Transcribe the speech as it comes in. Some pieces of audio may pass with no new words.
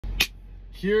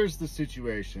here's the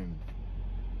situation.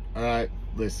 All right,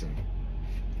 listen.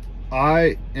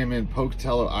 I am in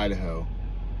Pocatello, Idaho,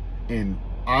 and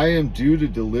I am due to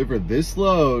deliver this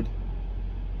load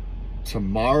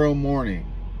tomorrow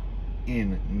morning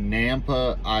in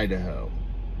Nampa, Idaho.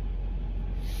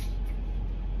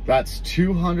 That's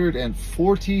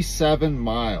 247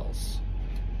 miles.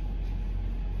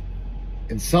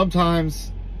 And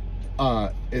sometimes,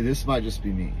 this might just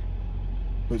be me,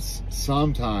 but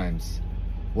sometimes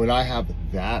when I have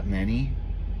that many,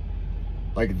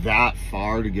 like that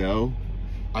far to go,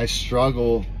 I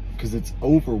struggle because it's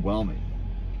overwhelming.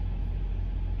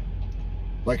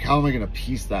 Like, how am I gonna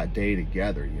piece that day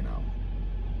together, you know?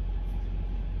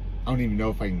 I don't even know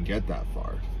if I can get that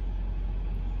far.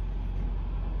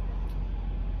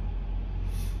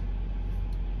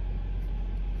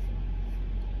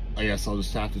 I guess I'll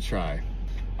just have to try.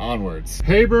 Onwards.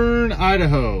 Hayburn,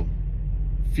 Idaho.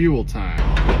 Fuel time.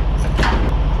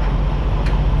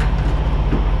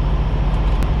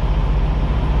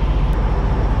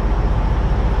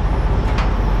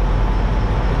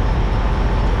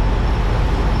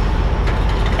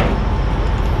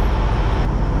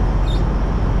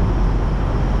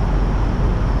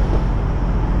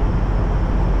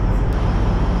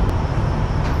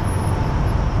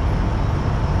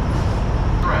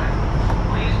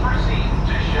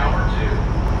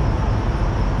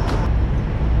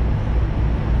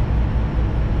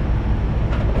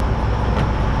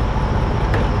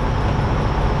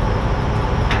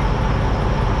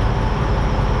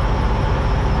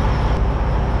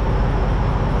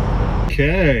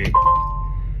 Okay,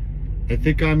 I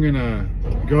think I'm gonna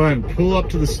go ahead and pull up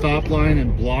to the stop line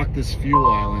and block this fuel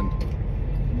island.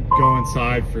 Go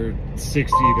inside for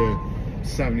 60 to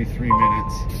 73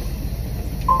 minutes,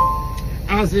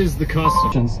 as is the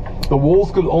custom. The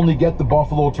wolves could only get the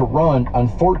buffalo to run on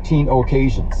 14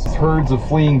 occasions. Herds of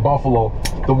fleeing buffalo,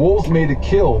 the wolves made a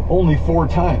kill only 4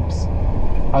 times.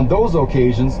 On those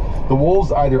occasions, the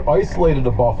wolves either isolated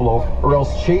a buffalo or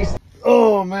else chased.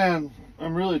 Oh man,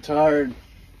 I'm really tired.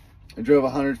 I drove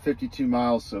 152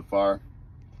 miles so far.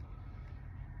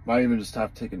 Might even just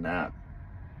have to take a nap.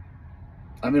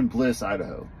 I'm in Bliss,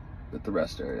 Idaho, at the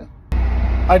rest area.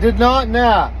 I did not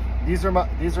nap. These are my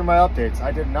updates.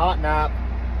 I did not nap.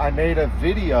 I made a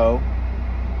video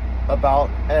about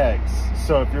eggs.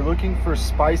 So if you're looking for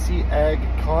spicy egg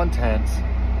content,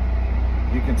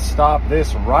 you can stop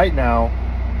this right now.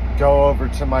 Go over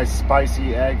to my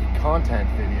spicy egg content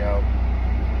video,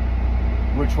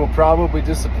 which will probably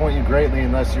disappoint you greatly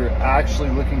unless you're actually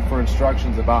looking for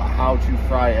instructions about how to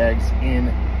fry eggs in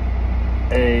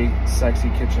a sexy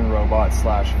kitchen robot /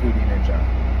 foodie ninja.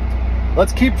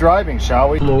 Let's keep driving, shall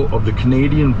we? Buffalo of the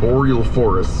Canadian boreal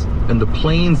forests and the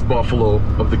plains buffalo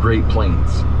of the Great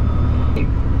Plains.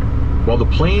 While the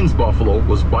plains buffalo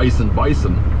was bison,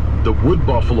 the wood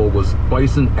buffalo was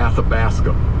bison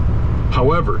athabasca.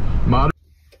 However,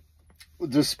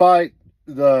 despite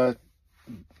the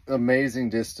amazing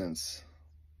distance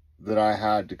that I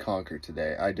had to conquer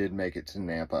today, I did make it to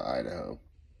Nampa, Idaho.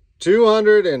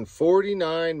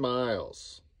 249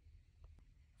 miles.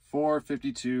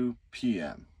 4:52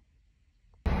 p.m.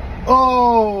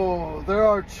 Oh, there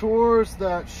are chores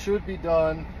that should be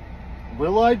done.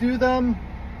 Will I do them?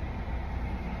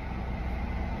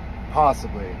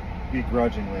 Possibly,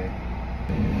 begrudgingly.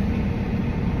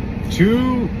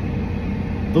 To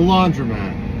the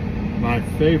laundromat, my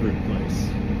favorite place.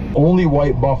 Only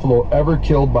white buffalo ever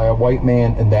killed by a white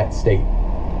man in that state.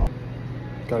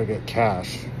 Gotta get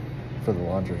cash for the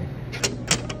laundry.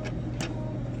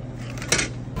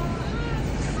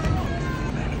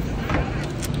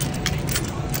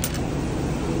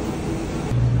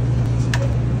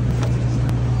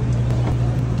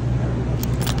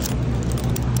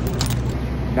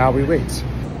 Now we wait.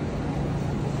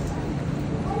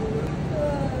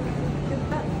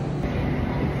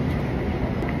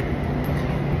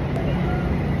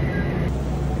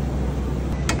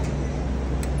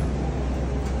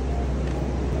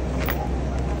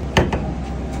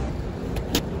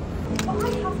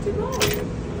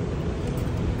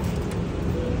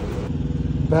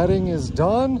 Bedding is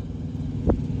done.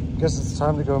 Guess it's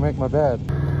time to go make my bed.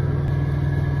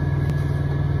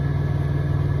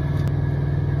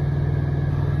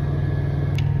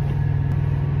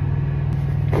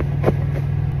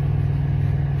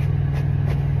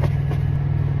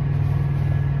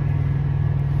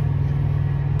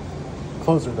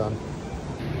 Clothes are done.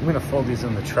 I'm gonna fold these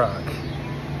in the truck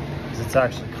because it's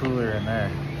actually cooler in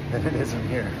there than it is in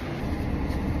here.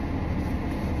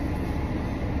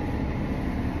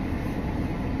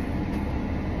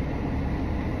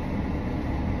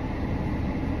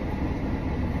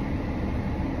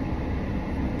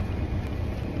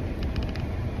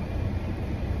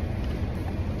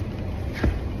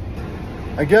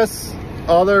 I guess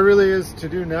all there really is to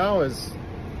do now is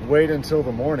wait until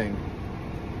the morning.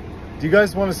 Do you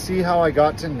guys want to see how I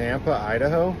got to Nampa,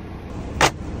 Idaho?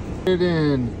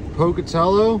 In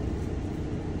Pocatello,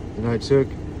 and I took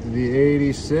the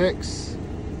 86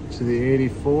 to the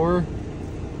 84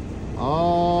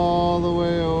 all the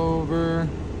way over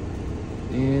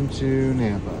into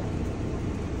Nampa.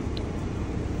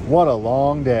 What a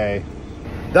long day.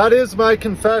 That is my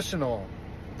confessional.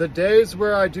 The days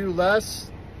where I do less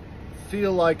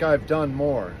feel like I've done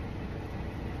more.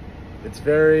 It's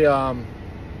very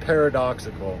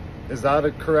paradoxical. Is that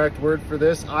a correct word for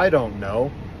this? I don't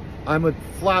know. I'm a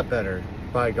flatbedder,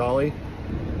 by golly.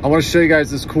 I want to show you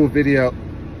guys this cool video.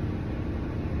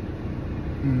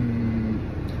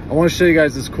 I want to show you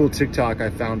guys this cool TikTok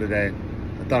I found today.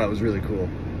 I thought it was really cool.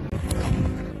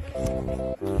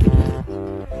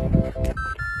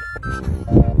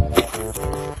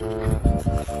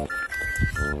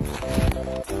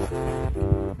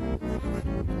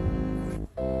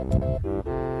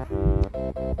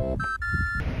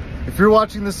 If you're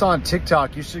watching this on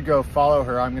TikTok, you should go follow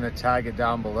her. I'm going to tag it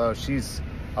down below. She's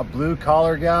a blue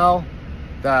collar gal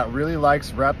that really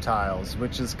likes reptiles,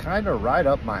 which is kind of right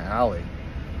up my alley.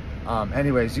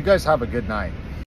 Anyways, you guys have a good night.